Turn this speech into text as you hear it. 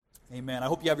Amen. I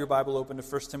hope you have your Bible open to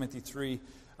 1 Timothy 3.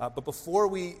 But before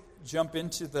we jump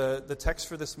into the text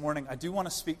for this morning, I do want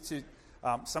to speak to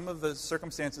some of the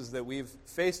circumstances that we've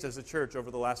faced as a church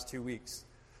over the last 2 weeks.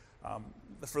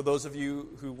 For those of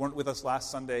you who weren't with us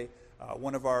last Sunday,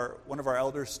 one of our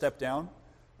elders stepped down.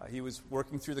 He was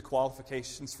working through the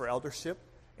qualifications for eldership,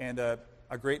 and a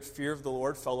great fear of the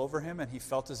Lord fell over him, and he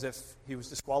felt as if he was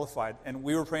disqualified. And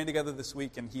we were praying together this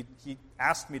week, and he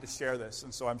asked me to share this,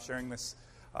 and so I'm sharing this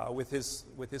with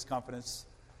his confidence.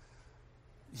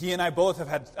 He and I both have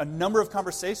had a number of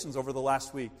conversations over the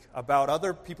last week about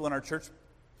other people in our church,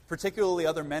 particularly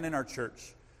other men in our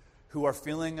church, who are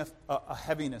feeling a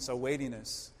heaviness, a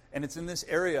weightiness. And it's in this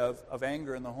area of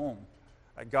anger in the home.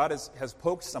 God has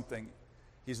poked something.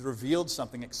 He's revealed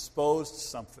something, exposed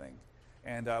something.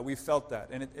 And we've felt that.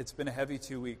 And it's been a heavy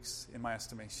 2 weeks, in my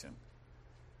estimation.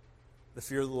 The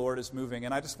fear of the Lord is moving.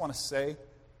 And I just want to say,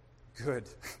 good.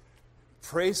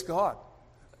 Praise God.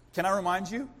 Can I remind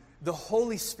you? The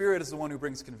Holy Spirit is the one who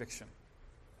brings conviction.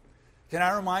 Can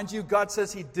I remind you? God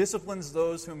says He disciplines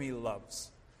those whom He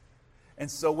loves. And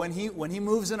so when He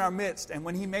moves in our midst, and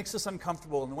when He makes us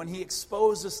uncomfortable, and when He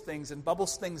exposes things and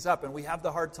bubbles things up, and we have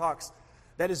the hard talks,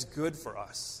 that is good for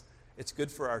us. It's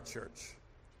good for our church.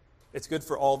 It's good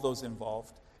for all those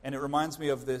involved. And it reminds me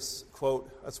of this quote.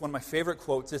 That's one of my favorite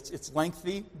quotes. It's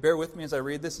lengthy. Bear with me as I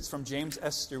read this. It's from James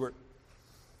S. Stewart.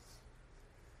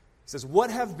 He says,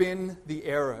 "What have been the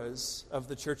eras of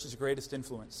the church's greatest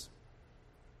influence?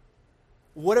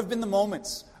 What have been the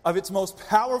moments of its most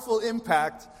powerful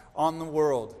impact on the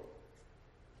world?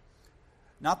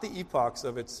 Not the epochs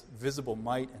of its visible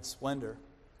might and splendor.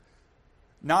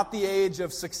 Not the age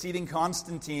of succeeding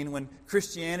Constantine, when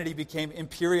Christianity became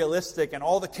imperialistic and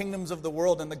all the kingdoms of the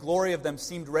world and the glory of them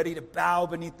seemed ready to bow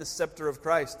beneath the scepter of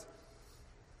Christ.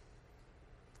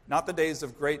 Not the days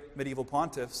of great medieval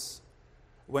pontiffs,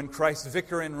 when Christ's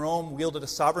vicar in Rome wielded a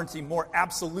sovereignty more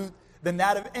absolute than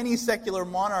that of any secular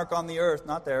monarch on the earth."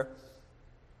 Not there.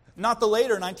 Not the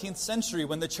later 19th century,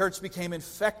 when the church became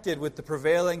infected with the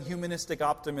prevailing humanistic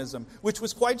optimism, which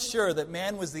was quite sure that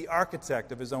man was the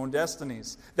architect of his own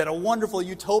destinies, that a wonderful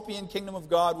utopian kingdom of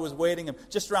God was waiting him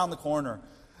just around the corner,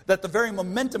 that the very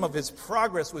momentum of his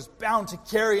progress was bound to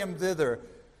carry him thither.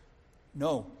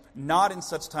 No, not in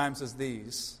such times as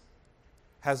these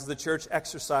has the church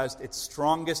exercised its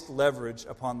strongest leverage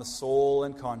upon the soul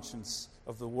and conscience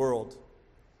of the world,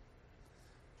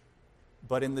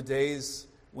 but in the days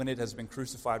when it has been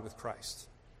crucified with Christ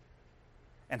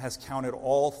and has counted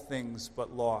all things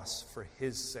but loss for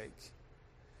His sake.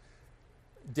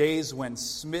 Days when,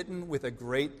 smitten with a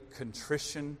great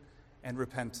contrition and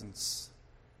repentance,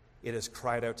 it has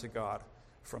cried out to God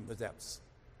from the depths.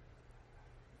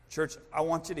 Church, I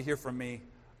want you to hear from me.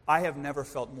 I have never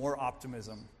felt more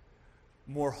optimism,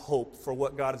 more hope for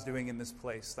what God is doing in this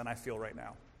place than I feel right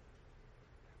now.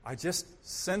 I just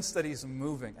sense that He's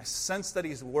moving. I sense that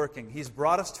He's working. He's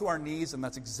brought us to our knees, and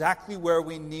that's exactly where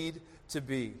we need to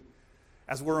be.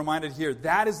 As we're reminded here,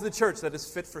 that is the church that is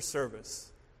fit for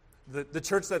service. The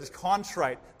church that is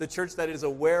contrite. The church that is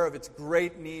aware of its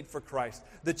great need for Christ.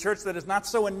 The church that is not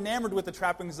so enamored with the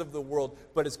trappings of the world,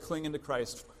 but is clinging to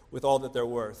Christ with all that they're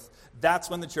worth. That's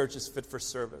when the church is fit for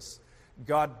service.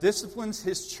 God disciplines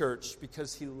His church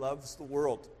because He loves the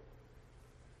world.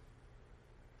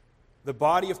 The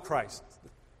body of Christ,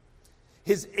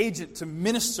 His agent to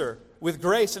minister with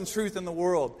grace and truth in the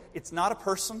world. It's not a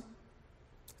person,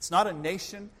 it's not a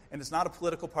nation, and it's not a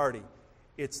political party.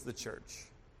 It's the church.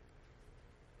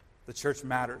 The church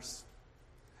matters.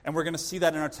 And we're going to see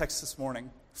that in our text this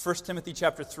morning. 1 Timothy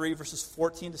chapter 3, verses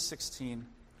 14 to 16.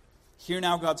 Hear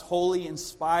now God's holy,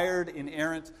 inspired,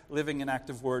 inerrant, living, and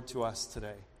active word to us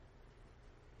today.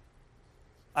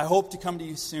 "I hope to come to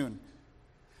you soon.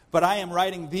 But I am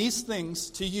writing these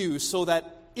things to you so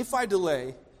that if I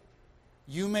delay,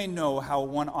 you may know how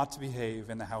one ought to behave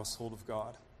in the household of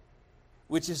God,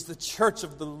 which is the church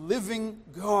of the living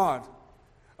God,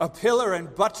 a pillar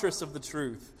and buttress of the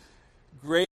truth.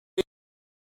 Great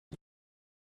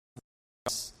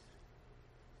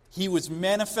He was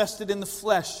manifested in the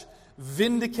flesh,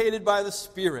 vindicated by the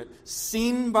Spirit,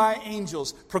 seen by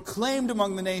angels, proclaimed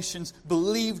among the nations,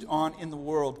 believed on in the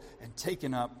world, and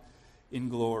taken up in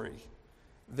glory."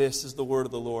 This is the word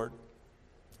of the Lord.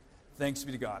 Thanks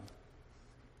be to God.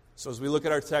 So as we look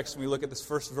at our text and we look at this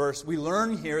first verse, we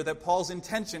learn here that Paul's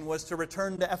intention was to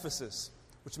return to Ephesus,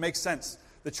 which makes sense.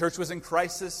 The church was in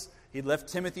crisis. He'd left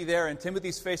Timothy there, and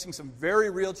Timothy's facing some very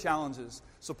real challenges.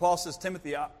 So Paul says,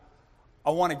 "Timothy, I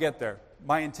want to get there.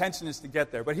 My intention is to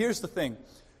get there." But here's the thing.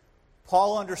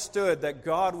 Paul understood that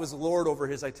God was Lord over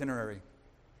his itinerary.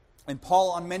 And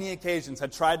Paul, on many occasions,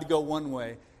 had tried to go one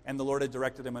way, and the Lord had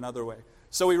directed him another way.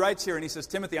 So he writes here and he says,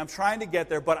 Timothy, I'm trying to get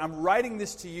there, but I'm writing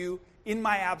this to you in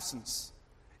my absence.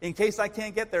 In case I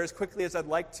can't get there as quickly as I'd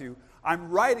like to,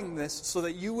 I'm writing this so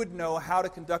that you would know how to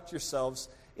conduct yourselves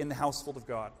in the household of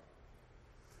God.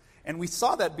 And we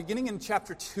saw that beginning in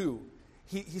chapter 2.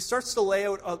 He starts to lay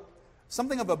out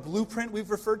something of a blueprint, we've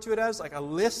referred to it as, like a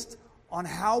list on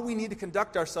how we need to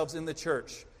conduct ourselves in the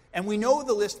church. And we know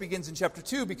the list begins in chapter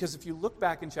 2 because if you look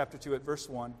back in chapter 2 at verse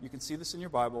 1, you can see this in your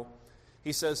Bible.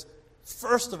 He says,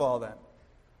 first of all then,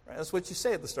 right, that's what you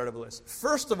say at the start of a list.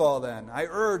 First of all then, I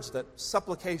urge that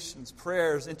supplications,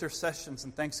 prayers, intercessions,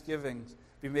 and thanksgivings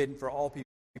be made for all people.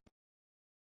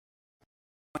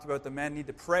 About the men need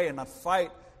to pray and not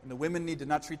fight, and the women need to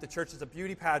not treat the church as a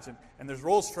beauty pageant, and there's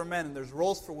roles for men and there's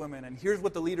roles for women, and here's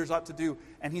what the leaders ought to do.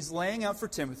 And he's laying out for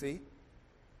Timothy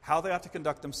how they ought to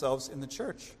conduct themselves in the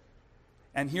church.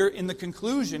 And here in the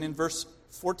conclusion, in verse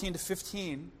 14 to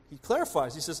 15, he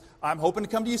clarifies. He says, I'm hoping to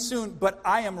come to you soon, but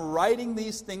I am writing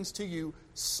these things to you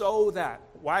so that,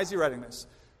 why is he writing this?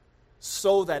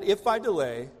 So that if I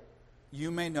delay, you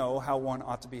may know how one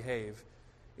ought to behave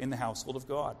in the household of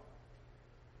God.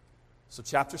 So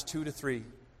chapters 2 to 3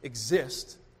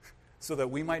 exist so that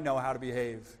we might know how to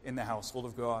behave in the household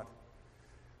of God.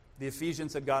 The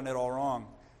Ephesians had gotten it all wrong,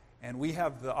 and we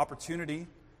have the opportunity,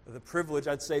 the privilege,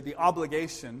 I'd say the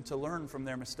obligation to learn from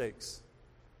their mistakes.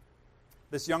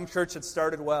 This young church had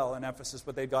started well in Ephesus,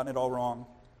 but they'd gotten it all wrong.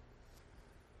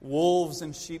 Wolves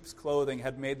in sheep's clothing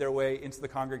had made their way into the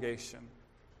congregation,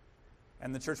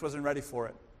 and the church wasn't ready for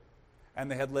it, and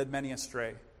they had led many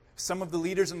astray. Some of the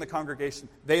leaders in the congregation,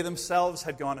 they themselves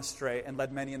had gone astray and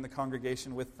led many in the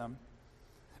congregation with them.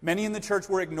 Many in the church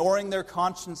were ignoring their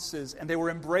consciences, and they were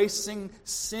embracing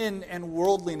sin and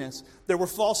worldliness. There were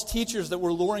false teachers that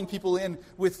were luring people in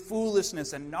with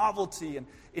foolishness and novelty and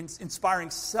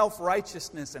inspiring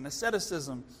self-righteousness and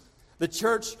asceticism. The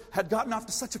church had gotten off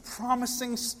to such a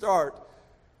promising start,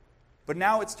 but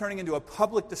now it's turning into a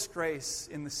public disgrace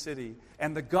in the city.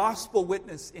 And the gospel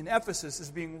witness in Ephesus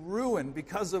is being ruined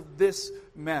because of this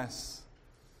mess.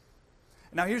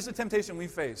 Now here's the temptation we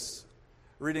face,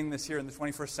 reading this here in the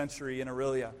 21st century in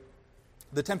Aurelia.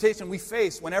 The temptation we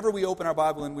face whenever we open our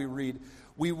Bible and we read,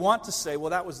 we want to say,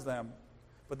 well, that was them,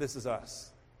 but this is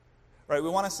us. Right? We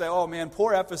want to say, oh man,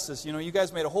 poor Ephesus, you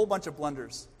guys made a whole bunch of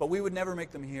blunders, but we would never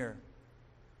make them here.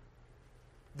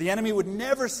 The enemy would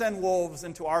never send wolves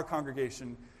into our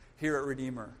congregation here at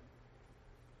Redeemer.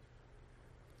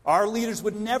 Our leaders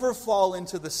would never fall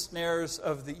into the snares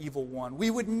of the evil one. We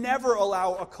would never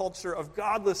allow a culture of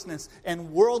godlessness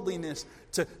and worldliness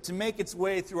to make its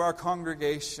way through our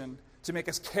congregation, to make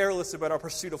us careless about our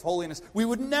pursuit of holiness. We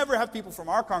would never have people from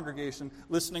our congregation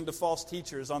listening to false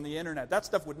teachers on the internet. That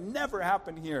stuff would never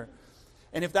happen here.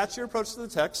 And if that's your approach to the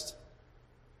text,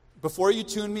 before you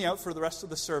tune me out for the rest of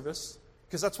the service,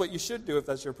 because that's what you should do if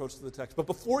that's your approach to the text. But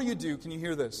before you do, can you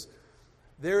hear this?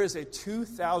 There is a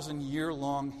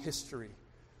 2,000-year-long history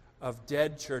of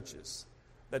dead churches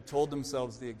that told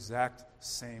themselves the exact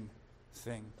same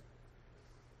thing.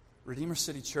 Redeemer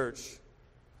City Church,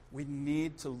 we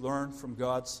need to learn from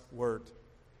God's Word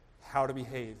how to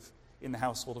behave in the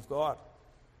household of God.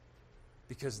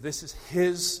 Because this is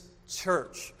His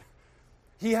church.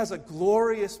 He has a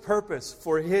glorious purpose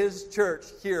for His church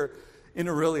here in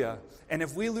Aurelia. And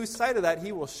if we lose sight of that,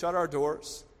 He will shut our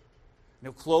doors. And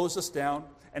He'll close us down.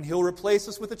 And He'll replace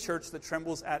us with a church that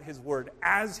trembles at His word,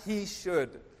 as He should.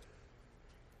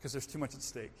 Because there's too much at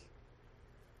stake.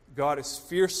 God is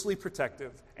fiercely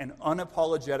protective and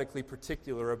unapologetically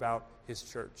particular about His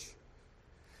church.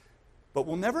 But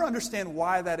we'll never understand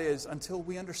why that is until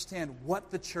we understand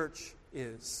what the church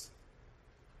is.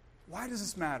 Why does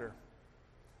this matter?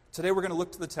 Today we're going to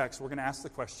look to the text. We're going to ask the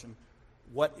question,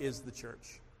 what is the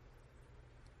church?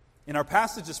 In our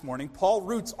passage this morning, Paul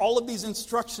roots all of these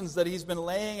instructions that he's been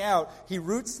laying out. He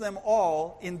roots them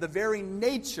all in the very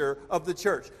nature of the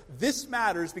church. This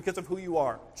matters because of who you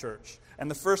are, church. And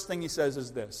the first thing he says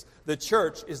is this: the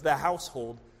church is the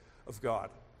household of God.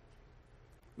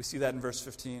 We see that in verse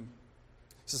 15. He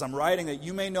says, I'm writing that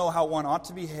you may know how one ought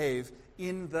to behave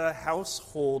in the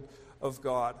household of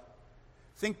God.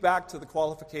 Think back to the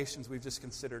qualifications we've just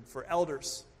considered for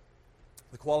elders,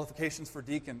 the qualifications for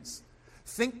deacons.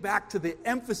 Think back to the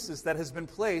emphasis that has been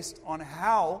placed on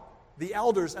how the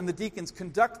elders and the deacons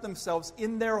conduct themselves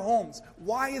in their homes.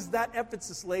 Why is that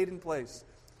emphasis laid in place?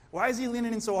 Why is he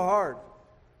leaning in so hard?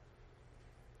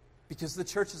 Because the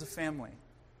church is a family.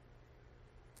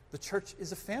 The church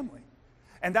is a family.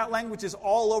 And that language is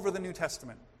all over the New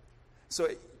Testament. So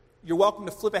you're welcome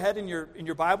to flip ahead in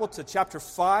your Bible to chapter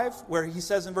 5, where he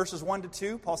says in verses 1 to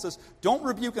 2, Paul says, don't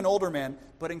rebuke an older man,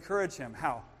 but encourage him.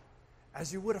 How?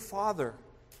 as you would a father.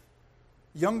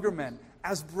 Younger men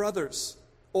as brothers,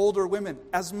 older women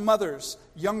as mothers,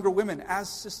 younger women as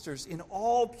sisters, in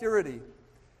all purity.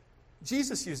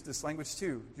 Jesus used this language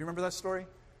too. Do you remember that story?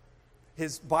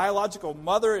 His biological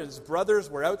mother and his brothers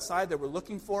were outside. They were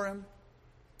looking for him.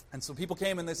 And so people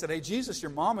came and they said, "Hey, Jesus,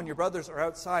 your mom and your brothers are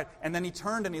outside." And then he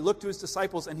turned and he looked to his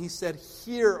disciples and he said,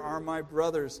 "Here are my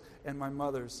brothers and my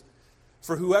mothers.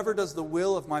 For whoever does the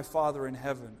will of my Father in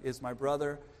heaven is my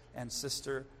brother and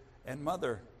sister and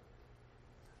mother."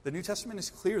 The New Testament is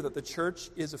clear that the church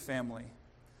is a family.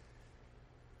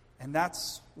 And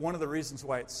that's one of the reasons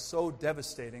why it's so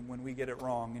devastating when we get it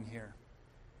wrong in here.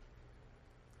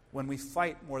 When we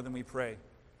fight more than we pray.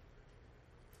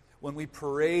 When we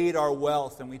parade our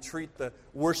wealth and we treat the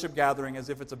worship gathering as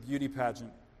if it's a beauty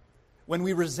pageant. When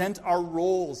we resent our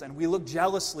roles and we look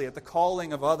jealously at the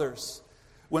calling of others.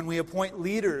 When we appoint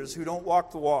leaders who don't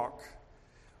walk the walk.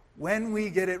 When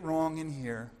we get it wrong in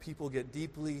here, people get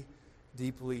deeply,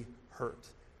 deeply hurt.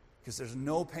 Because there's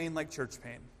no pain like church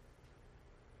pain.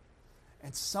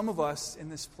 And some of us in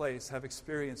this place have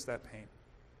experienced that pain.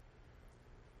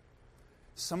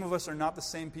 Some of us are not the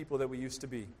same people that we used to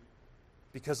be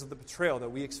because of the betrayal that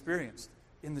we experienced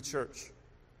in the church.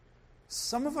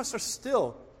 Some of us are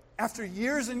still, after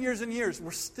years and years and years,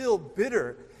 we're still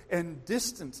bitter and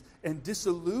distant and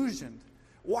disillusioned.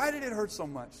 Why did it hurt so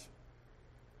much?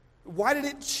 Why did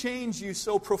it change you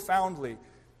so profoundly?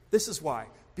 This is why.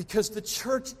 Because the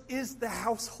church is the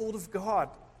household of God.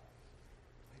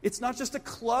 It's not just a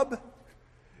club.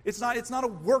 It's not a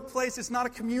workplace. It's not a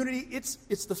community.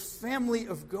 It's the family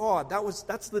of God.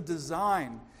 That's the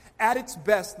design. At its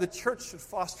best, the church should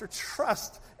foster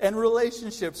trust and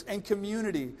relationships and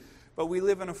community. But we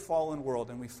live in a fallen world,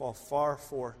 and we fall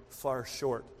far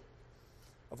short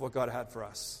of what God had for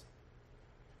us.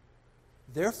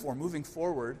 Therefore, moving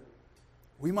forward,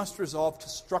 we must resolve to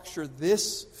structure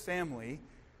this family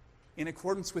in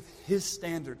accordance with His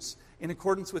standards, in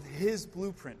accordance with His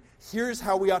blueprint. Here's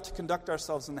how we ought to conduct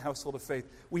ourselves in the household of faith.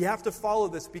 We have to follow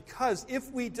this because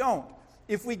if we don't,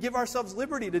 if we give ourselves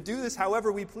liberty to do this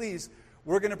however we please,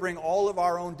 we're going to bring all of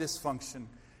our own dysfunction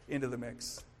into the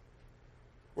mix.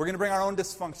 We're going to bring our own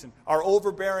dysfunction, our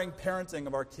overbearing parenting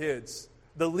of our kids,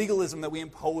 the legalism that we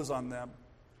impose on them,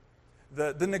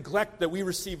 the neglect that we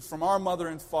receive from our mother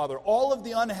and father, all of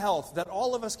the unhealth that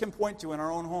all of us can point to in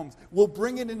our own homes. We'll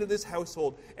bring it into this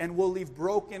household and we'll leave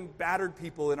broken, battered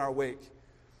people in our wake.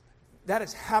 That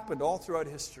has happened all throughout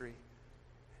history.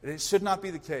 It should not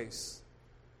be the case.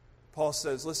 Paul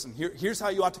says, listen, here's how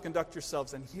you ought to conduct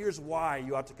yourselves, and here's why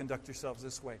you ought to conduct yourselves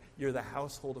this way. You're the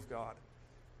household of God.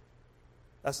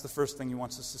 That's the first thing he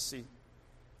wants us to see.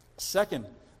 Second,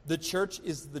 the church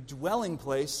is the dwelling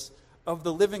place of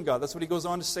the living God. That's what he goes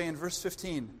on to say in verse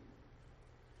 15.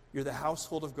 You're the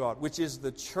household of God, which is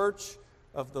the church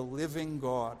of the living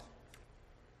God.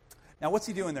 Now, what's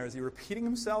he doing there? Is he repeating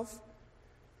himself?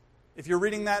 If you're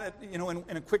reading that, in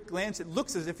a quick glance, it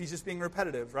looks as if he's just being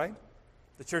repetitive, right?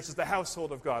 The church is the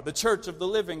household of God, the church of the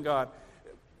living God.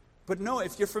 But no,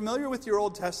 if you're familiar with your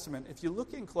Old Testament, if you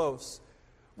look in close,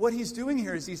 what he's doing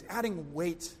here is he's adding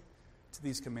weight to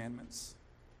these commandments.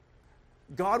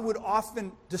 God would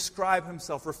often describe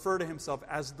himself, refer to himself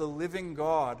as the living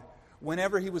God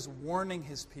whenever he was warning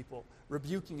his people,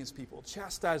 rebuking his people,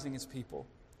 chastising his people.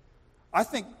 I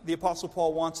think the Apostle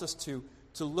Paul wants us to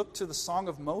look to the Song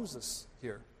of Moses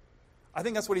here. I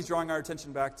think that's what he's drawing our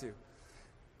attention back to.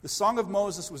 The Song of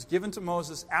Moses was given to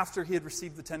Moses after he had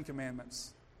received the Ten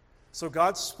Commandments. So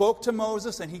God spoke to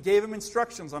Moses and he gave him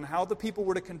instructions on how the people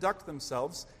were to conduct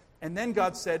themselves. And then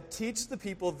God said, teach the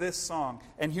people this song.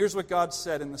 And here's what God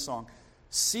said in the song.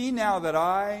 See now that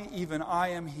I, even I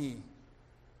am He.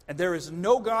 And there is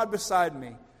no God beside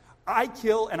me. I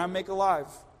kill and I make alive.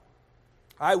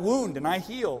 I wound and I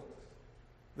heal.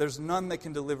 There's none that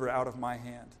can deliver out of my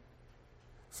hand.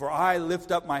 For I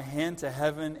lift up my hand to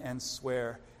heaven and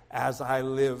swear, as I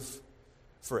live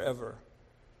forever.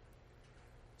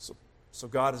 So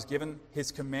God has given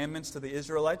His commandments to the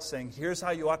Israelites, saying, here's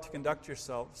how you ought to conduct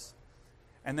yourselves.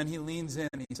 And then He leans in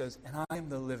and He says, and I am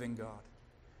the living God,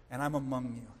 and I'm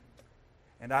among you.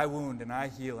 And I wound, and I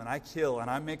heal, and I kill, and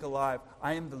I make alive.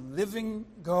 I am the living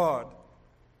God.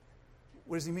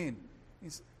 What does He mean?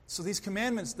 So these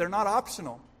commandments, they're not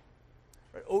optional.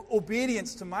 Right?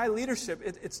 Obedience to my leadership,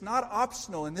 it's not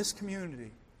optional in this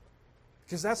community.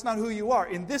 Because that's not who you are.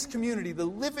 In this community, the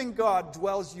living God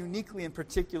dwells uniquely and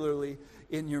particularly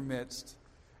in your midst.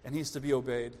 And He's to be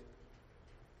obeyed.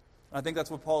 And I think that's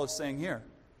what Paul is saying here.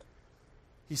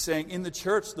 He's saying in the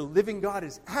church, the living God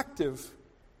is active.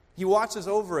 He watches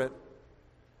over it.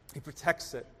 He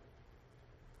protects it.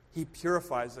 He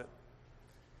purifies it.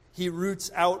 He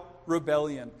roots out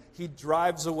rebellion. He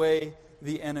drives away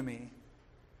the enemy.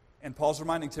 And Paul's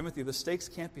reminding Timothy, the stakes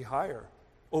can't be higher.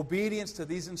 Obedience to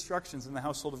these instructions in the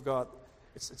household of God,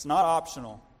 it's not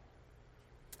optional.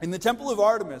 In the temple of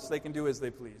Artemis, they can do as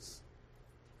they please.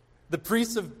 The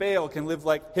priests of Baal can live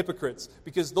like hypocrites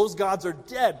because those gods are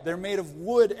dead. They're made of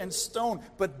wood and stone.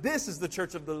 But this is the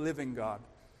church of the living God.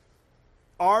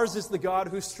 Ours is the God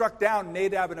who struck down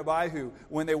Nadab and Abihu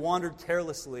when they wandered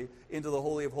carelessly into the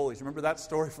Holy of Holies. Remember that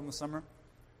story from the summer?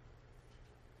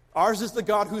 Ours is the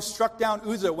God who struck down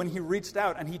Uzzah when he reached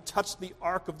out and he touched the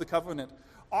Ark of the Covenant.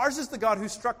 Ours is the God who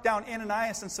struck down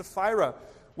Ananias and Sapphira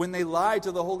when they lied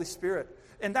to the Holy Spirit.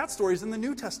 And that story is in the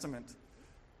New Testament.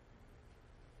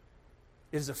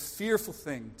 It is a fearful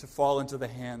thing to fall into the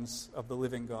hands of the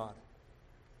living God.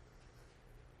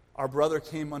 Our brother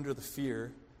came under the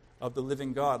fear of the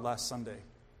living God last Sunday.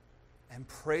 And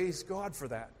praise God for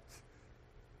that.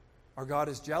 Our God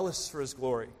is jealous for his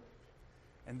glory.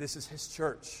 And this is his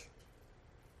church.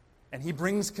 And he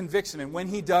brings conviction. And when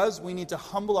he does, we need to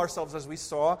humble ourselves as we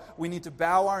saw. We need to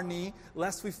bow our knee,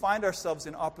 lest we find ourselves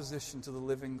in opposition to the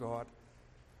living God.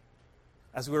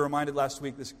 As we were reminded last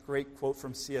week, this great quote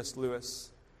from C.S. Lewis.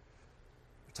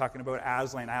 We're talking about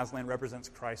Aslan. Aslan represents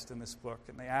Christ in this book.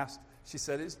 And they asked, she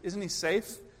said, isn't he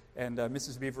safe? And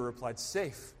Mrs. Beaver replied,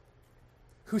 safe.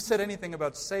 Who said anything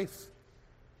about safe?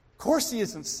 Of course he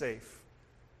isn't safe.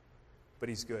 But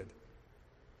he's good.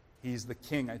 He's the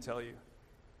king, I tell you.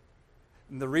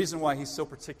 And the reason why he's so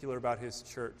particular about his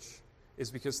church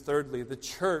is because, thirdly, the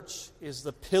church is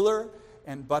the pillar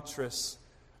and buttress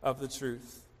of the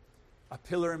truth. A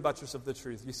pillar and buttress of the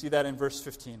truth. You see that in verse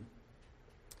 15.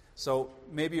 So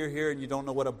maybe you're here and you don't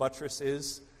know what a buttress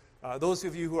is. Those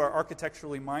of you who are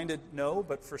architecturally minded know,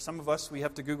 but for some of us, we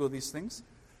have to Google these things.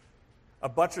 A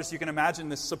buttress, you can imagine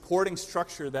this supporting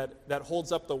structure that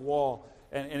holds up the wall,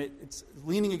 and it's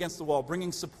leaning against the wall,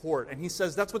 bringing support. And he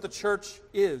says that's what the church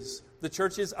is. The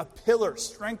church is a pillar,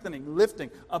 strengthening,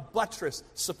 lifting, a buttress,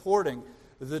 supporting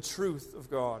the truth of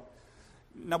God.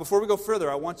 Now, before we go further,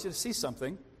 I want you to see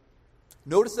something.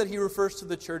 Notice that he refers to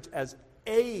the church as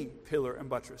a pillar and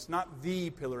buttress, not the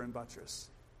pillar and buttress.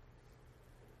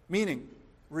 Meaning,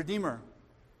 Redeemer,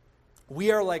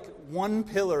 we are like one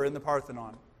pillar in the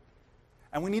Parthenon.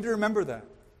 And we need to remember that.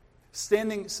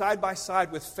 Standing side by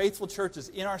side with faithful churches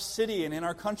in our city and in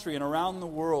our country and around the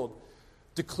world,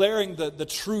 declaring the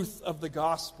truth of the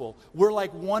gospel. We're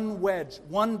like one wedge,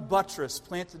 one buttress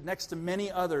planted next to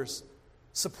many others,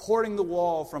 supporting the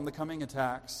wall from the coming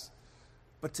attacks.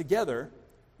 But together,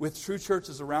 with true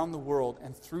churches around the world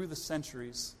and through the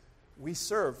centuries, we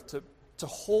serve to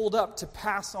hold up, to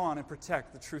pass on and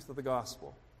protect the truth of the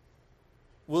gospel.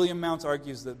 William Mounce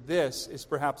argues that this is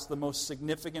perhaps the most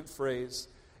significant phrase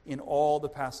in all the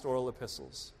pastoral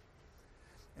epistles.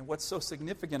 And what's so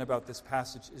significant about this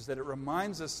passage is that it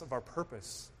reminds us of our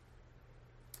purpose.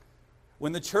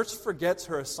 When the church forgets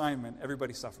her assignment,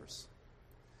 everybody suffers.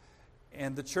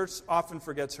 And the church often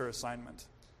forgets her assignment.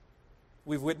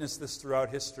 We've witnessed this throughout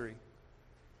history.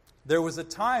 There was a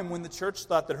time when the church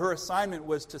thought that her assignment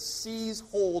was to seize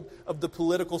hold of the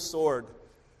political sword.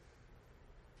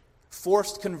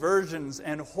 Forced conversions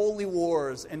and holy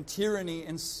wars and tyranny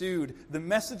ensued. The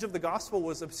message of the gospel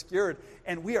was obscured,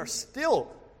 and we are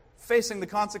still facing the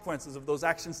consequences of those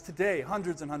actions today,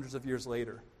 hundreds and hundreds of years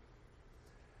later.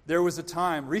 There was a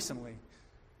time recently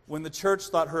when the church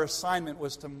thought her assignment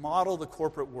was to model the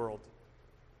corporate world.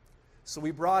 So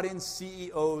we brought in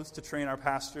CEOs to train our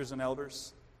pastors and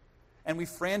elders. And we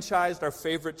franchised our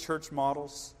favorite church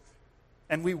models.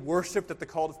 And we worshiped at the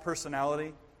cult of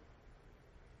personality.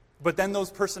 But then those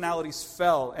personalities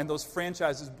fell and those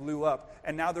franchises blew up.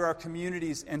 And now there are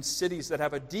communities and cities that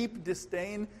have a deep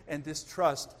disdain and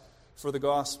distrust for the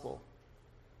gospel.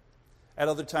 At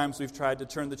other times we've tried to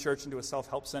turn the church into a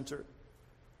self-help center.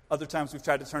 Other times we've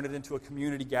tried to turn it into a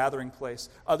community gathering place.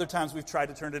 Other times we've tried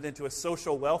to turn it into a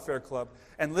social welfare club.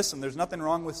 And listen, there's nothing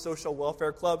wrong with social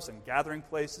welfare clubs and gathering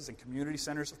places and community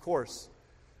centers, of course.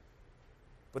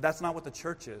 But that's not what the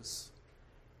church is.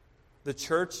 The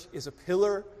church is a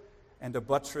pillar and a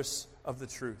buttress of the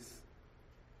truth.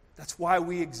 That's why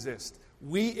we exist.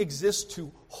 We exist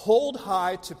to hold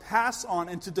high, to pass on,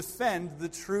 and to defend the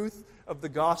truth of the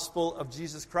gospel of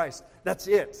Jesus Christ. That's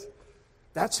it.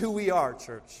 That's who we are,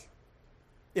 church.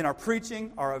 In our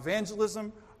preaching, our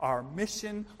evangelism, our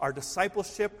mission, our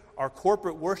discipleship, our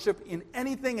corporate worship, in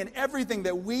anything and everything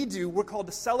that we do, we're called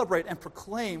to celebrate and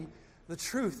proclaim the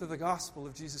truth of the gospel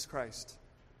of Jesus Christ.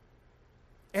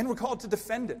 And we're called to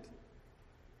defend it.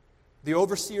 The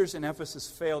overseers in Ephesus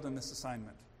failed in this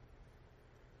assignment.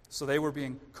 So they were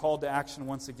being called to action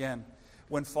once again.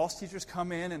 when false teachers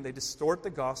come in and they distort the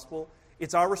gospel,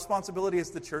 it's our responsibility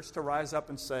as the church to rise up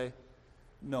and say,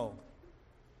 no.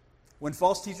 When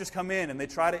false teachers come in and they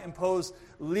try to impose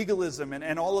legalism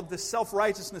and all of this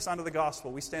self-righteousness onto the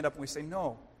gospel, we stand up and we say,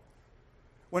 no.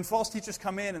 When false teachers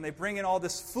come in and they bring in all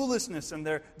this foolishness and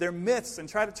their myths and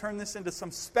try to turn this into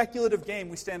some speculative game,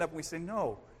 we stand up and we say,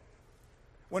 no.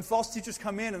 When false teachers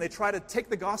come in and they try to take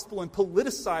the gospel and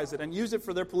politicize it and use it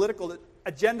for their political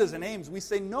agendas and aims, we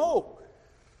say, no.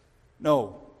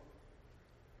 No.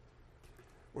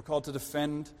 We're called to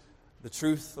defend the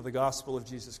truth of the gospel of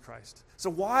Jesus Christ.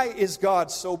 So why is God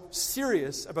so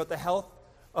serious about the health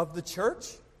of the church?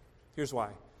 Here's why.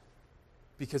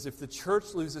 Because if the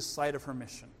church loses sight of her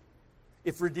mission,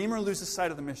 if Redeemer loses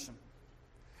sight of the mission,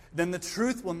 then the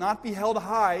truth will not be held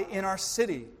high in our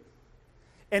city.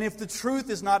 And if the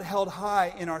truth is not held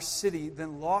high in our city,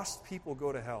 then lost people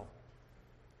go to hell.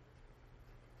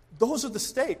 Those are the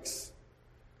stakes.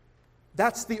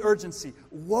 That's the urgency.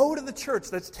 Woe to the church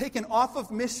that's taken off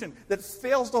of mission, that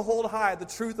fails to hold high the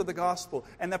truth of the gospel,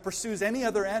 and that pursues any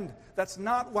other end. That's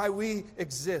not why we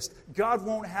exist. God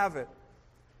won't have it.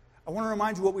 I want to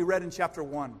remind you what we read in chapter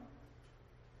 1.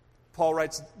 Paul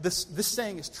writes, this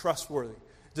saying is trustworthy,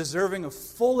 deserving of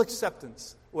full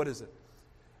acceptance. What is it?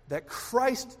 That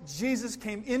Christ Jesus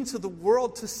came into the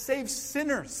world to save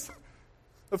sinners,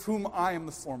 of whom I am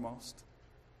the foremost.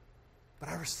 But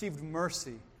I received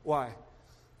mercy. Why?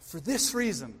 For this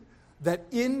reason, that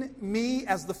in me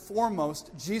as the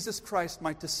foremost, Jesus Christ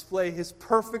might display his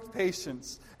perfect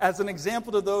patience as an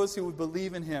example to those who would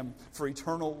believe in him for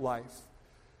eternal life.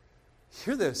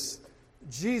 Hear this.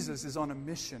 Jesus is on a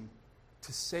mission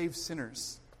to save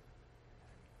sinners.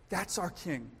 That's our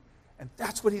King, and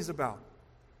that's what he's about.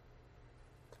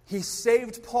 He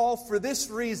saved Paul for this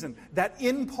reason, that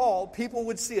in Paul, people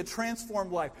would see a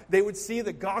transformed life. They would see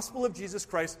the gospel of Jesus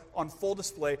Christ on full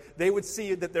display. They would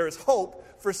see that there is hope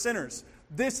for sinners.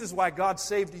 This is why God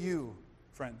saved you,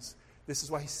 friends. This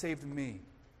is why he saved me.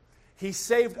 He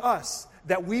saved us,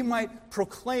 that we might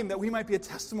proclaim, that we might be a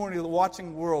testimony to the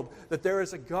watching world, that there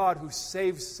is a God who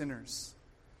saves sinners.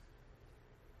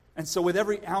 And so with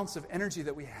every ounce of energy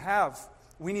that we have,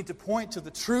 we need to point to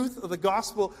the truth of the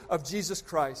gospel of Jesus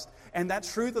Christ. And that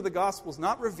truth of the gospel is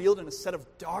not revealed in a set of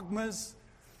dogmas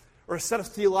or a set of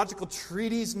theological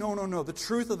treatises. No, no, no. The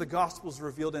truth of the gospel is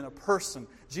revealed in a person.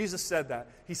 Jesus said that.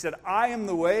 He said, I am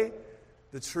the way,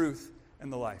 the truth,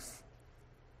 and the life.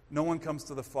 No one comes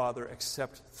to the Father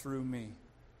except through me.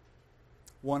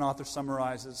 One author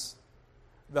summarizes,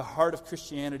 the heart of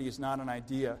Christianity is not an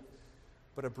idea,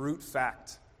 but a brute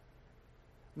fact.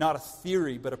 Not a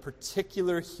theory, but a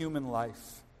particular human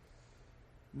life.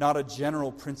 Not a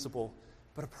general principle,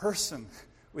 but a person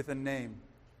with a name.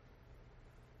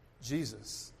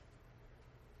 Jesus.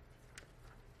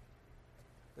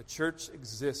 The church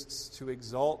exists to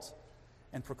exalt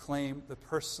and proclaim the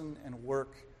person and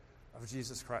work of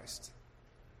Jesus Christ.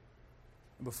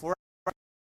 And before I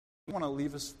want to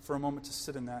leave us for a moment to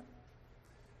sit in that,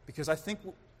 because I think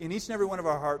in each and every one of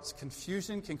our hearts,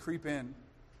 confusion can creep in,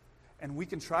 and we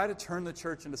can try to turn the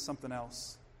church into something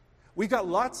else. We've got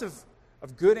lots of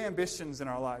good ambitions in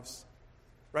our lives,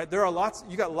 right?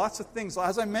 You got lots of things.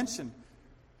 As I mentioned,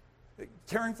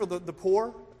 caring for the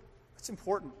poor, that's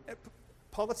important.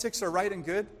 Politics are right and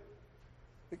good.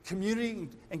 Community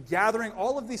and gathering,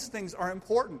 all of these things are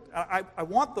important. I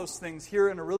want those things here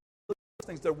in a really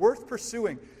things. They're worth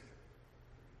pursuing.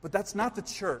 But that's not the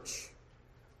church.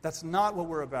 That's not what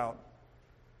we're about.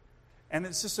 And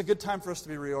it's just a good time for us to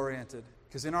be reoriented,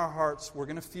 because in our hearts, we're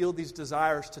going to feel these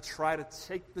desires to try to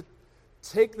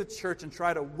take the church and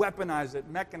try to weaponize it,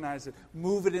 mechanize it,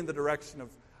 move it in the direction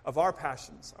of our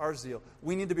passions, our zeal.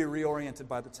 We need to be reoriented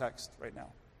by the text right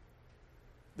now.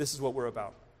 This is what we're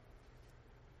about.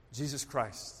 Jesus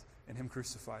Christ and him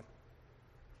crucified.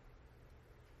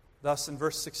 Thus, in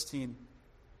verse 16,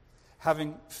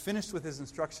 having finished with his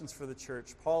instructions for the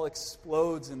church, Paul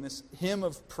explodes in this hymn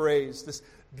of praise, this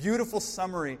beautiful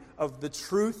summary of the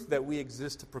truth that we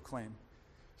exist to proclaim.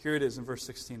 Here it is in verse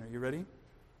 16. Are you ready?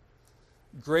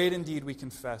 Great indeed, we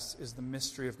confess, is the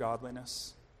mystery of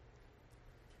godliness.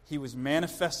 He was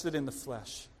manifested in the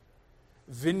flesh,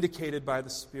 vindicated by the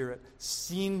Spirit,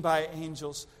 seen by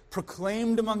angels,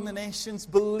 proclaimed among the nations,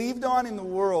 believed on in the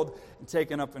world, and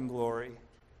taken up in glory.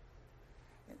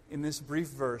 In this brief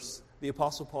verse, the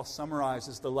Apostle Paul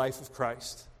summarizes the life of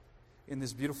Christ in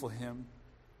this beautiful hymn.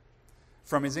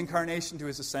 From his incarnation to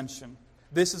his ascension,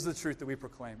 this is the truth that we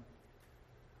proclaim.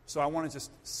 So I want to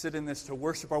just sit in this to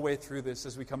worship our way through this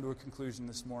as we come to a conclusion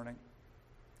this morning.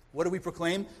 What do we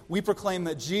proclaim? We proclaim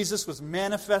that Jesus was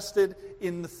manifested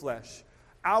in the flesh.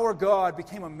 Our God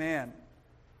became a man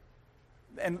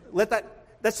And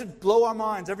that should blow our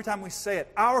minds every time we say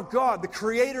it. Our God, the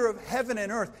creator of heaven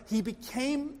and earth, he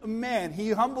became a man.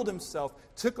 He humbled himself,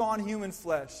 took on human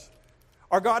flesh.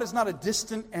 Our God is not a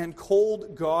distant and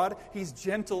cold God. He's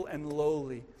gentle and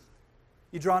lowly.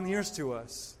 He draws near to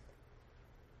us.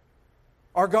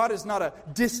 Our God is not a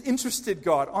disinterested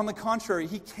God. On the contrary,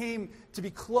 he came to be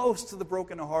close to the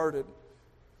brokenhearted.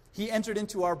 He entered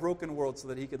into our broken world so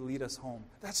that he could lead us home.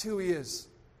 That's who he is.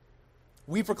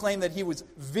 We proclaim that he was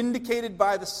vindicated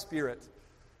by the Spirit.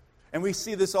 And we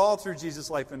see this all through Jesus'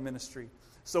 life and ministry.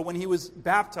 So when he was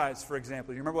baptized, for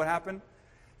example, you remember what happened?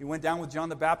 He went down with John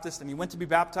the Baptist and he went to be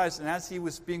baptized. And as he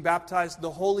was being baptized,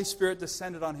 the Holy Spirit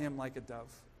descended on him like a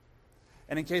dove.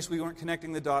 And in case we weren't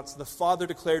connecting the dots, the Father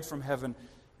declared from heaven,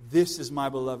 "This is my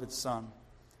beloved Son,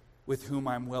 with whom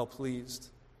I am well pleased."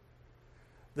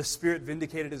 The Spirit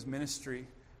vindicated his ministry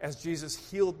as Jesus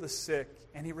healed the sick,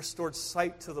 and he restored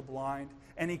sight to the blind,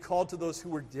 and he called to those who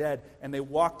were dead, and they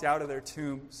walked out of their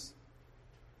tombs.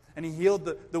 And he healed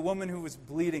the woman who was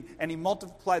bleeding, and he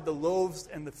multiplied the loaves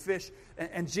and the fish.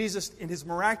 And Jesus, in his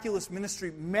miraculous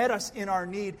ministry, met us in our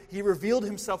need. He revealed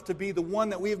himself to be the one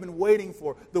that we have been waiting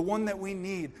for, the one that we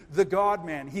need, the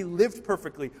God-man. He lived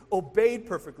perfectly, obeyed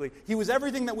perfectly. He was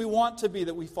everything that we want to be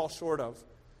that we fall short of,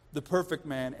 the perfect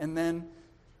man. And then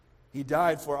he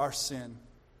died for our sin.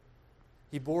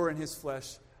 He bore in his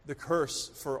flesh the curse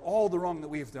for all the wrong that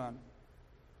we have done.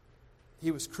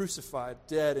 He was crucified,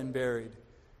 dead, and buried.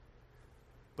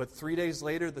 But 3 days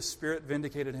later, the Spirit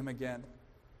vindicated him again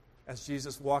as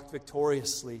Jesus walked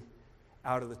victoriously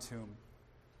out of the tomb.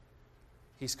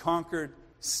 He's conquered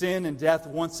sin and death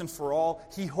once and for all.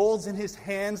 He holds in his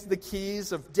hands the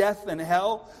keys of death and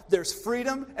hell. There's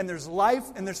freedom, and there's life,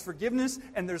 and there's forgiveness,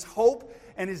 and there's hope.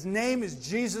 And his name is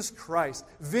Jesus Christ,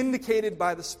 vindicated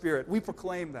by the Spirit. We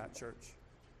proclaim that, church.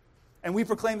 And we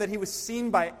proclaim that he was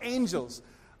seen by angels.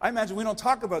 I imagine we don't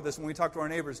talk about this when we talk to our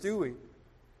neighbors, do we?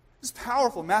 It's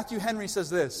powerful. Matthew Henry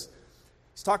says this.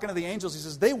 He's talking to the angels. He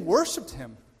says, they worshipped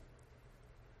him.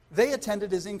 They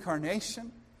attended his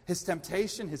incarnation, his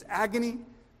temptation, his agony,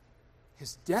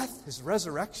 his death, his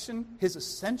resurrection, his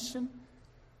ascension.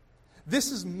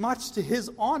 This is much to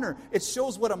his honor. It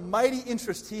shows what a mighty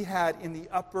interest he had in the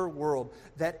upper world,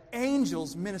 that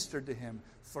angels ministered to him,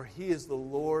 for he is the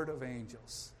Lord of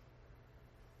angels.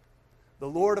 The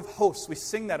Lord of hosts. We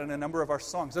sing that in a number of our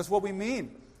songs. That's what we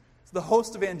mean. It's the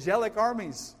host of angelic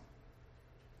armies.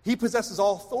 He possesses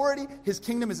all authority. His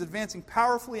kingdom is advancing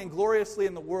powerfully and gloriously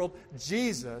in the world.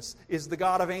 Jesus is the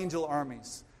God of angel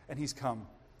armies, and he's come.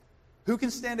 Who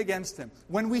can stand against him?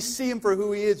 When we see him for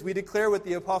who he is, we declare with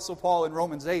the Apostle Paul in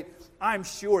Romans 8, I'm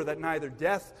sure that neither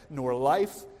death, nor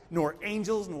life, nor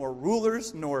angels, nor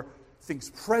rulers, nor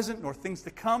things present, nor things to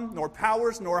come, nor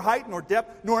powers, nor height, nor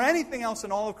depth, nor anything else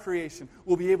in all of creation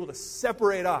will be able to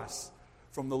separate us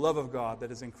from the love of God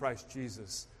that is in Christ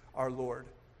Jesus, our Lord.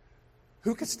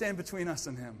 Who could stand between us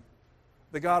and him?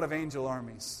 The God of angel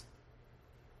armies.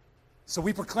 So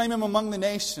we proclaim him among the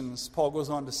nations, Paul goes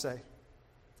on to say.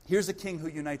 Here's a king who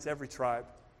unites every tribe,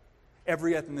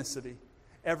 every ethnicity,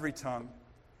 every tongue,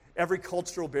 every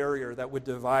cultural barrier that would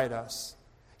divide us.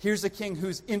 Here's a king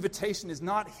whose invitation is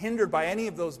not hindered by any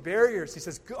of those barriers. He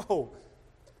says, go.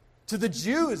 To the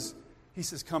Jews, he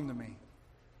says, come to me.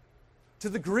 To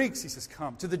the Greeks, he says,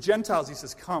 come. To the Gentiles, he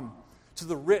says, come. To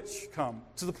the rich, come.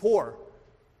 To the poor.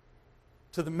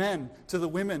 To the men, to the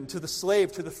women, to the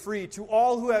slave, to the free, to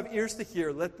all who have ears to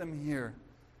hear, let them hear.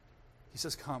 He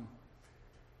says, come.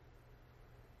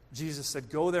 Jesus said,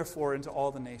 go therefore into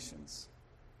all the nations,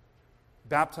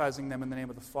 baptizing them in the name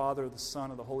of the Father, the Son,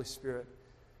 and the Holy Spirit,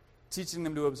 teaching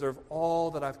them to observe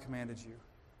all that I've commanded you.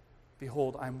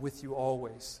 Behold, I'm with you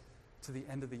always to the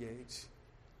end of the age.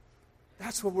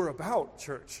 That's what we're about,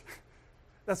 church.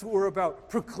 That's what we're about,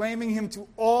 proclaiming him to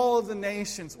all of the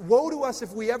nations. Woe to us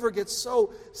if we ever get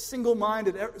so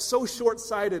single-minded, so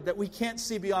short-sighted that we can't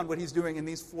see beyond what he's doing in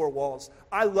these four walls.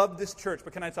 I love this church,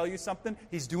 but can I tell you something?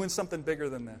 He's doing something bigger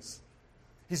than this.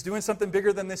 He's doing something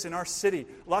bigger than this in our city.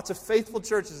 Lots of faithful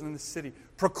churches in this city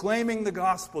proclaiming the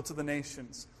gospel to the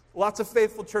nations. Lots of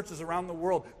faithful churches around the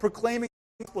world proclaiming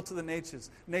the gospel to the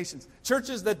nations.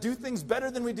 Churches that do things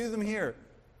better than we do them here.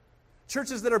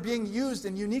 Churches that are being used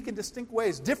in unique and distinct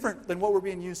ways, different than what we're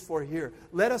being used for here.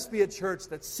 Let us be a church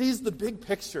that sees the big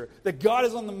picture, that God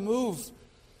is on the move.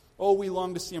 Oh, we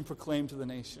long to see him proclaimed to the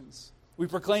nations. We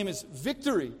proclaim his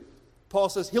victory. Paul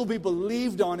says he'll be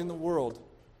believed on in the world.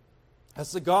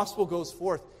 As the gospel goes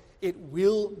forth, it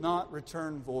will not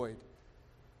return void.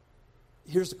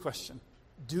 Here's the question.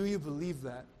 Do you believe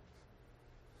that?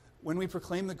 When we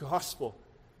proclaim the gospel,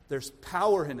 there's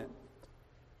power in it.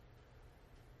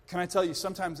 can I tell you,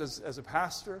 sometimes as a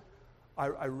pastor,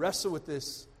 I wrestle with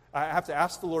this. I have to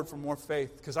ask the Lord for more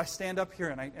faith, because I stand up here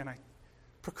and I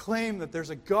proclaim that there's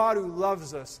a God who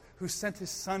loves us, who sent His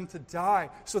Son to die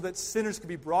so that sinners could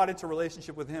be brought into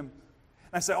relationship with Him.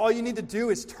 And I say, all you need to do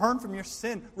is turn from your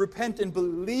sin, repent, and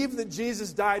believe that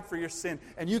Jesus died for your sin,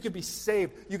 and you could be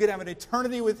saved. You could have an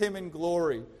eternity with Him in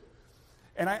glory.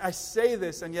 And I say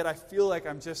this, and yet I feel like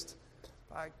I'm just...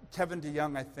 Kevin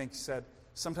DeYoung, I think, said,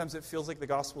 sometimes it feels like the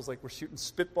gospel is like we're shooting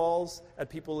spitballs at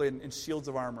people in shields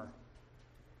of armor.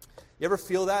 You ever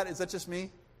feel that? Is that just me?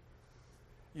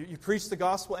 You preach the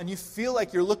gospel, and you feel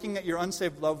like you're looking at your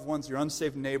unsaved loved ones, your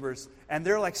unsaved neighbors, and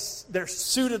they're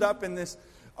suited up in this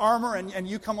armor, and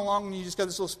you come along and you just got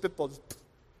this little spitball.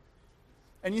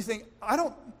 And you think, I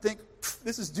don't think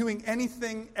this is doing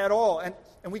anything at all. And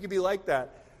we could be like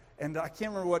that. And I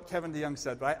can't remember what Kevin DeYoung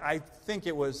said, but I think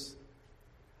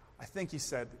he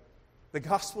said, the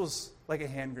gospel's like a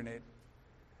hand grenade.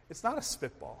 It's not a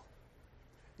spitball.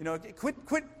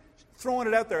 Quit throwing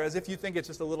it out there as if you think it's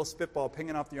just a little spitball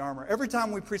pinging off the armor. Every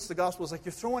time we preach the gospel, it's like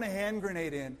you're throwing a hand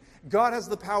grenade in. God has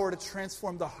the power to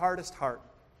transform the hardest heart.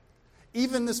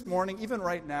 Even this morning, even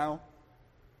right now,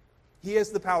 He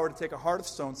has the power to take a heart of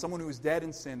stone, someone who is dead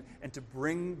in sin, and to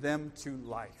bring them to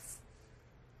life.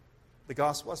 The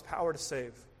gospel has power to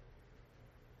save.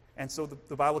 And so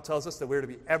the Bible tells us that we're to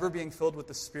be ever being filled with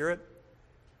the Spirit.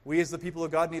 We as the people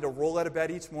of God need to roll out of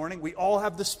bed each morning. We all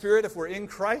have the Spirit if we're in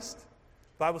Christ.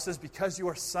 The Bible says, because you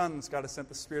are sons, God has sent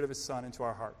the Spirit of His Son into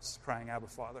our hearts, crying, Abba,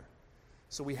 Father.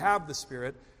 So we have the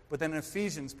Spirit. But then in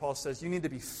Ephesians, Paul says, you need to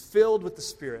be filled with the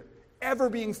Spirit. Ever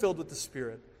being filled with the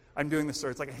Spirit. I'm doing this,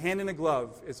 sir. It's like a hand in a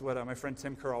glove, is what my friend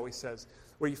Tim Kerr always says,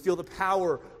 where you feel the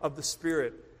power of the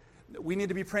Spirit. We need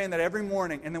to be praying that every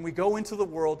morning, and then we go into the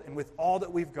world, and with all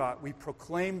that we've got, we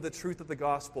proclaim the truth of the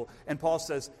gospel. And Paul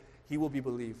says, He will be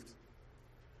believed.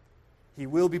 He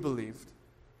will be believed.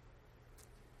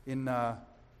 In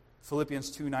Philippians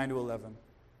 2, 9-11, it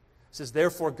says,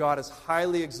 therefore God has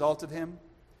highly exalted Him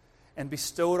and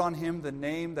bestowed on Him the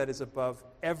name that is above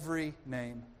every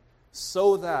name,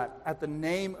 so that at the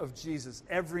name of Jesus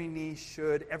every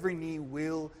knee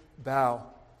will bow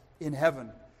in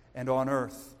heaven and on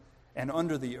earth and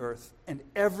under the earth, and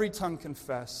every tongue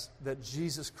confess that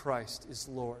Jesus Christ is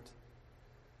Lord,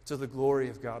 to the glory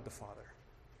of God the Father.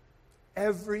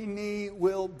 Every knee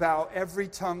will bow, every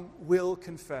tongue will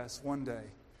confess one day.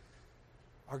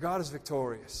 Our God is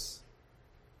victorious.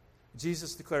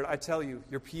 Jesus declared, I tell you,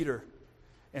 you're Peter,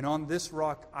 and on this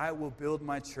rock I will build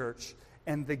my church,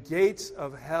 and the gates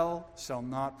of hell shall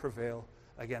not prevail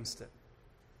against it.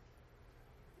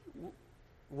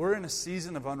 We're in a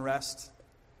season of unrest.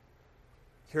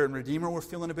 Here in Redeemer, we're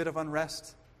feeling a bit of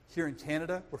unrest. Here in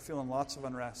Canada, we're feeling lots of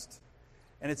unrest.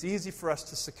 And it's easy for us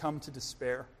to succumb to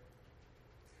despair.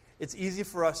 It's easy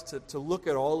for us to look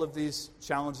at all of these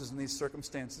challenges and these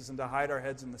circumstances and to hide our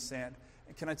heads in the sand.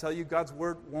 And can I tell you, God's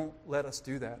Word won't let us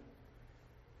do that.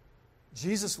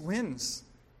 Jesus wins.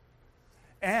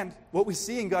 And what we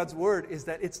see in God's Word is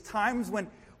that it's times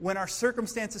when our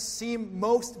circumstances seem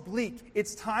most bleak.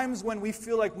 It's times when we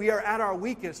feel like we are at our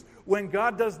weakest, when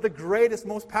God does the greatest,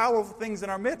 most powerful things in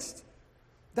our midst.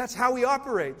 That's how He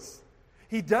operates.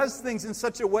 He does things in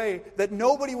such a way that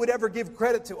nobody would ever give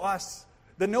credit to us,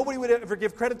 that nobody would ever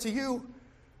give credit to you,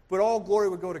 but all glory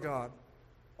would go to God.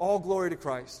 All glory to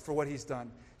Christ for what He's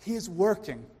done. He is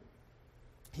working.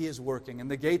 He is working, and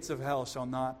the gates of hell shall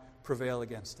not prevail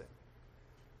against it.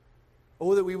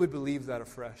 Oh, that we would believe that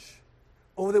afresh.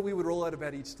 Oh, that we would roll out of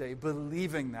bed each day,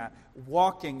 believing that,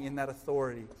 walking in that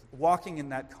authority, walking in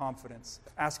that confidence,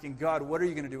 asking God, what are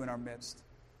you going to do in our midst?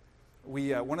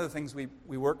 One of the things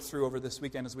we worked through over this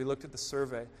weekend is we looked at the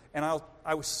survey, and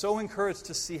I was so encouraged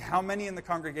to see how many in the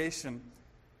congregation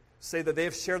say that they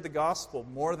have shared the gospel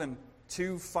more than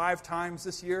 5 times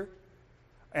this year.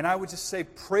 And I would just say,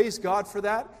 praise God for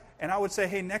that. And I would say,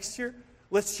 hey, next year,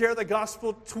 let's share the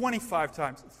gospel 25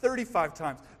 times, 35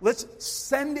 times. Let's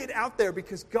send it out there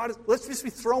because let's just be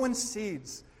throwing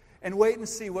seeds and wait and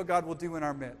see what God will do in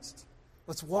our midst.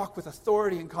 Let's walk with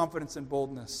authority and confidence and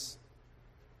boldness.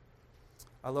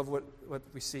 I love what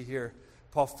we see here.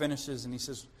 Paul finishes and he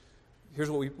says, here's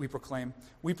what we proclaim.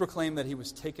 We proclaim that He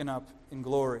was taken up in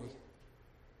glory.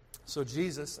 So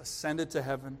Jesus ascended to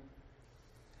heaven,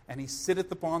 and He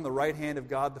sitteth upon the right hand of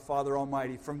God the Father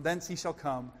Almighty. From thence He shall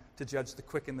come to judge the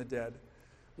quick and the dead.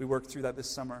 We worked through that this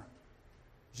summer.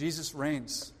 Jesus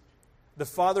reigns. The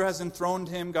Father has enthroned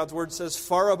Him, God's Word says,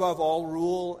 far above all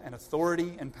rule and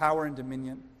authority and power and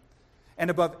dominion, and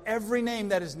above every name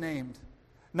that is named,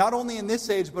 not only in this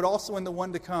age, but also in the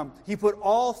one to come. He put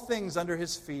all things under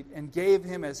His feet and gave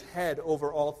Him as head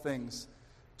over all things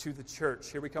to the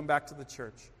church. Here we come back to the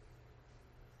church.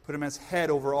 Put him as head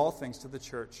over all things to the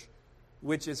church,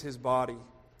 which is his body,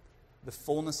 the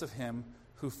fullness of him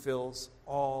who fills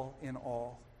all in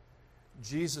all.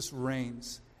 Jesus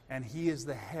reigns, and he is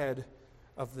the head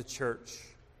of the church.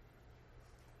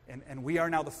 And we are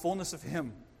now the fullness of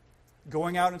him,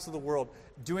 going out into the world,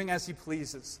 doing as he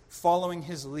pleases, following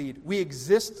his lead. We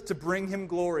exist to bring him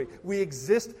glory. We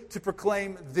exist to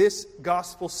proclaim this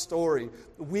gospel story.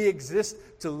 We exist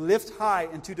to lift high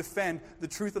and to defend the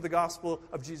truth of the gospel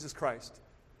of Jesus Christ.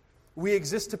 We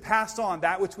exist to pass on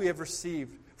that which we have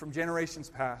received from generations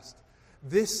past.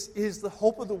 This is the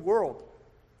hope of the world,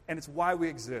 and it's why we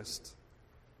exist.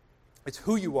 It's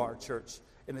who you are, church,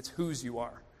 and it's whose you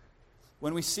are.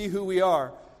 When we see who we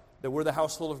are, that we're the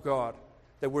household of God,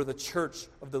 that we're the church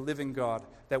of the living God,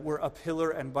 that we're a pillar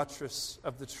and buttress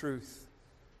of the truth,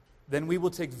 then we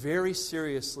will take very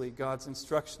seriously God's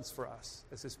instructions for us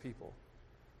as his people.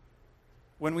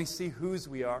 When we see whose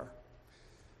we are,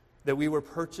 that we were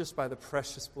purchased by the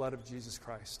precious blood of Jesus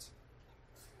Christ,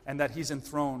 and that he's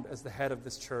enthroned as the head of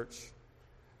this church,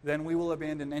 then we will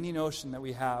abandon any notion that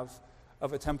we have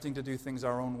of attempting to do things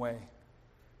our own way.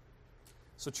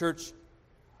 So, church,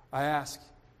 I ask,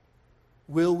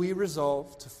 will we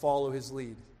resolve to follow his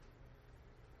lead?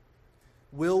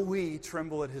 Will we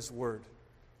tremble at his word?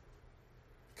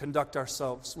 Conduct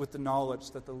ourselves with the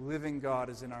knowledge that the living God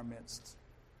is in our midst?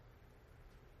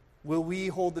 Will we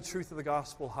hold the truth of the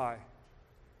gospel high?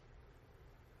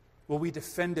 Will we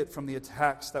defend it from the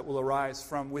attacks that will arise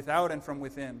from without and from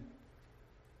within?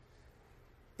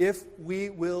 If we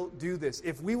will do this,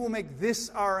 if we will make this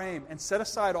our aim and set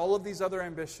aside all of these other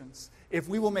ambitions, if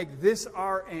we will make this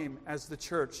our aim as the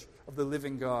church of the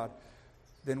living God,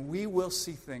 then we will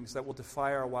see things that will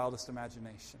defy our wildest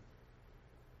imagination.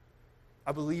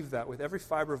 I believe that with every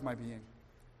fiber of my being.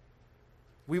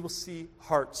 We will see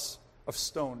hearts of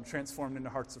stone transformed into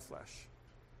hearts of flesh.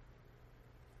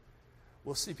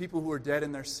 We'll see people who are dead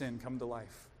in their sin come to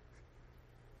life.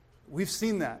 We've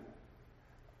seen that.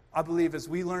 I believe as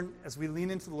we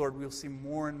lean into the Lord, we'll see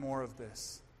more and more of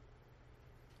this.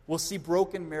 We'll see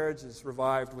broken marriages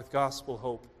revived with gospel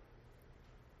hope.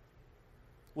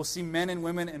 We'll see men and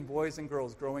women and boys and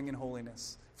girls growing in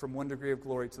holiness from one degree of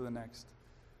glory to the next.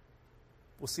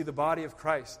 We'll see the body of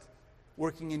Christ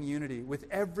working in unity, with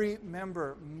every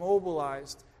member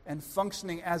mobilized and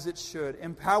functioning as it should,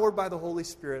 empowered by the Holy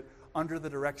Spirit under the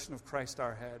direction of Christ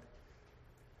our head.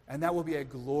 And that will be a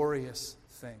glorious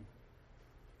thing,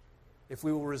 if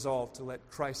we will resolve to let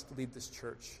Christ lead this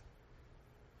church,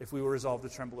 if we will resolve to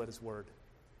tremble at his word.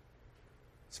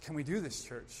 So can we do this,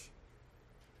 church?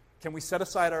 Can we set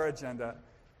aside our agenda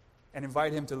and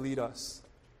invite him to lead us?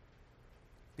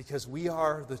 Because we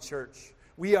are the church.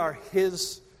 We are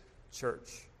his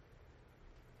church.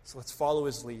 So let's follow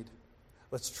his lead.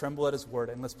 Let's tremble at his word,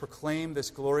 and let's proclaim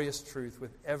this glorious truth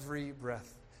with every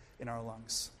breath in our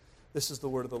lungs. This is the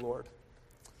word of the Lord.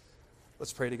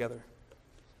 Let's pray together.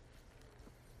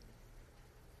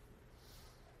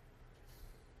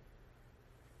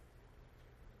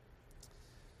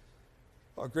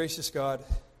 Our gracious God,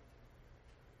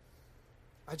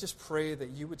 I just pray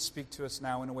that you would speak to us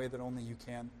now in a way that only you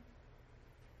can.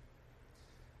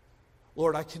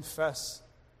 Lord, I confess,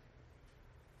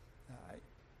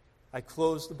 I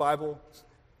close the Bible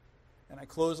and I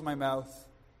close my mouth,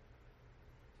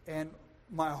 and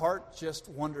my heart just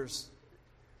wonders,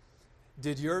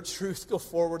 did your truth go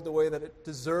forward the way that it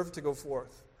deserved to go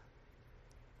forth?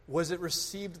 Was it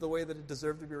received the way that it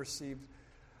deserved to be received?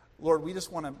 Lord, we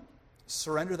just want to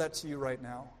surrender that to you right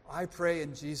now. I pray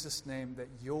in Jesus' name that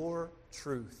your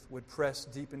truth would press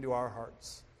deep into our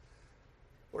hearts.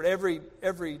 Lord,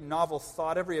 every novel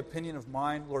thought, every opinion of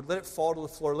mine, Lord, let it fall to the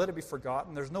floor. Let it be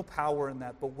forgotten. There's no power in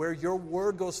that. But where your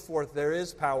word goes forth, there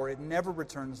is power. It never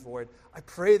returns void. I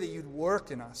pray that you'd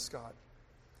work in us, God.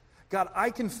 God, I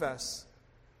confess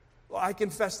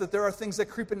that there are things that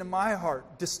creep into my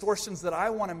heart, distortions that I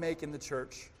want to make in the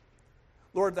church.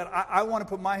 Lord, that I want to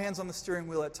put my hands on the steering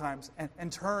wheel at times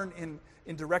and turn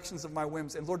in directions of my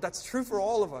whims. And Lord, that's true for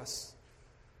all of us.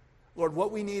 Lord,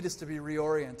 what we need is to be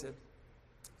reoriented.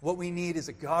 What we need is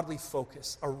a godly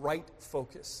focus, a right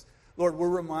focus. Lord, we're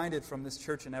reminded from this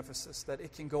church in Ephesus that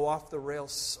it can go off the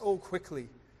rails so quickly.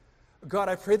 God,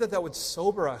 I pray that would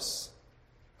sober us,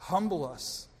 humble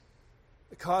us,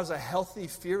 cause a healthy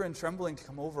fear and trembling to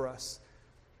come over us.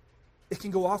 It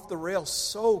can go off the rails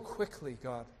so quickly,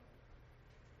 God.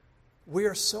 We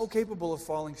are so capable of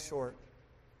falling short.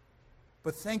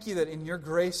 But thank you that in your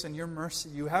grace and your mercy,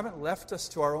 you haven't left us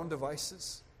to our own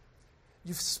devices.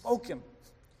 You've spoken.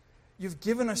 You've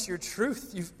given us your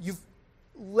truth. You've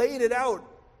laid it out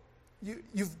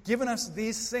You've given us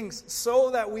these things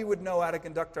so that we would know how to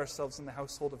conduct ourselves in the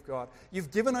household of God.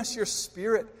 You've given us your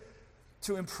Spirit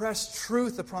to impress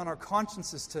truth upon our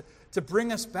consciences, to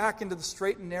bring us back into the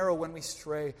straight and narrow when we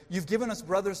stray. You've given us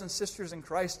brothers and sisters in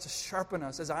Christ to sharpen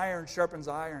us as iron sharpens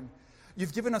iron.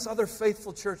 You've given us other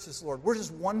faithful churches, Lord. We're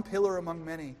just one pillar among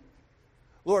many,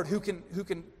 Lord, who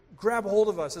can grab hold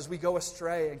of us as we go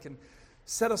astray and can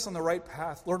set us on the right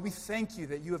path. Lord, we thank you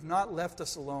that you have not left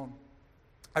us alone.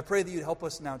 I pray that you'd help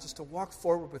us now just to walk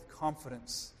forward with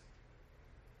confidence,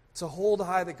 to hold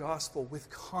high the gospel with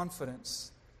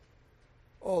confidence.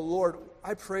 Oh, Lord,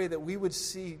 I pray that we would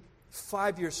see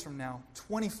 5 years from now,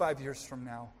 25 years from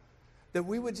now, that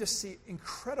we would just see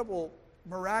incredible,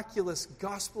 miraculous,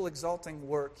 gospel-exalting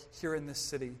work here in this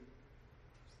city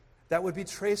that would be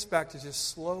traced back to just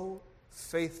slow,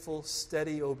 faithful,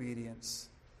 steady obedience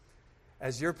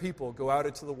as your people go out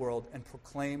into the world and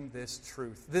proclaim this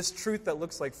truth that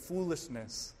looks like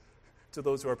foolishness to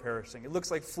those who are perishing. It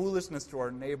looks like foolishness to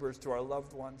our neighbors, to our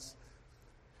loved ones.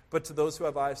 But to those who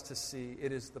have eyes to see,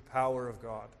 it is the power of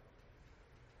God.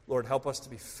 Lord, help us to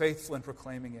be faithful in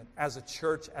proclaiming it as a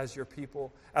church, as your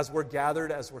people, as we're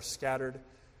gathered, as we're scattered.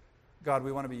 God,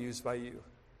 we want to be used by you.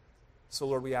 So,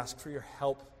 Lord, we ask for your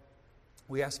help.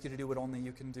 We ask you to do what only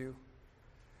you can do.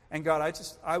 And God,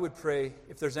 I would pray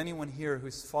if there's anyone here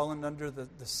who's fallen under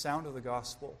the sound of the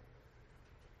gospel,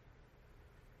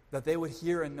 that they would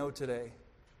hear and know today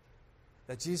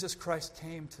that Jesus Christ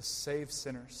came to save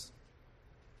sinners,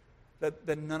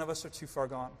 that none of us are too far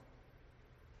gone,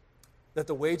 that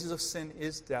the wages of sin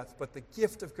is death, but the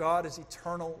gift of God is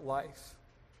eternal life,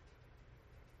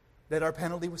 that our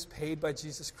penalty was paid by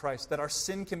Jesus Christ, that our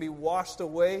sin can be washed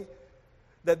away,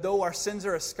 that though our sins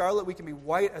are as scarlet, we can be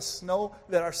white as snow,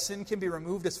 that our sin can be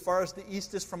removed as far as the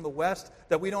east is from the west,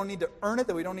 that we don't need to earn it,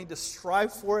 that we don't need to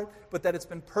strive for it, but that it's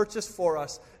been purchased for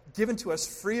us, given to us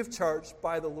free of charge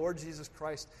by the Lord Jesus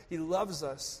Christ. He loves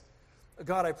us.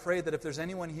 God, I pray that if there's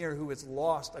anyone here who is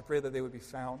lost, I pray that they would be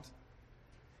found.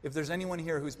 If there's anyone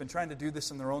here who's been trying to do this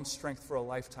in their own strength for a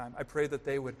lifetime, I pray that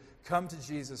they would come to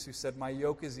Jesus, who said, "My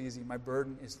yoke is easy, my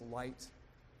burden is light.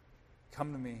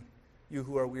 Come to me, you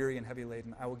who are weary and heavy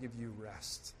laden, I will give you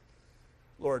rest."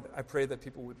 Lord, I pray that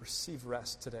people would receive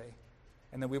rest today,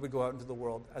 and that we would go out into the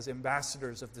world as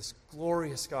ambassadors of this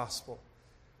glorious gospel.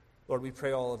 Lord, we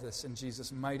pray all of this in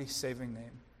Jesus' mighty saving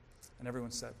name. And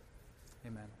everyone said,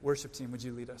 amen. Worship team, would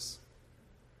you lead us?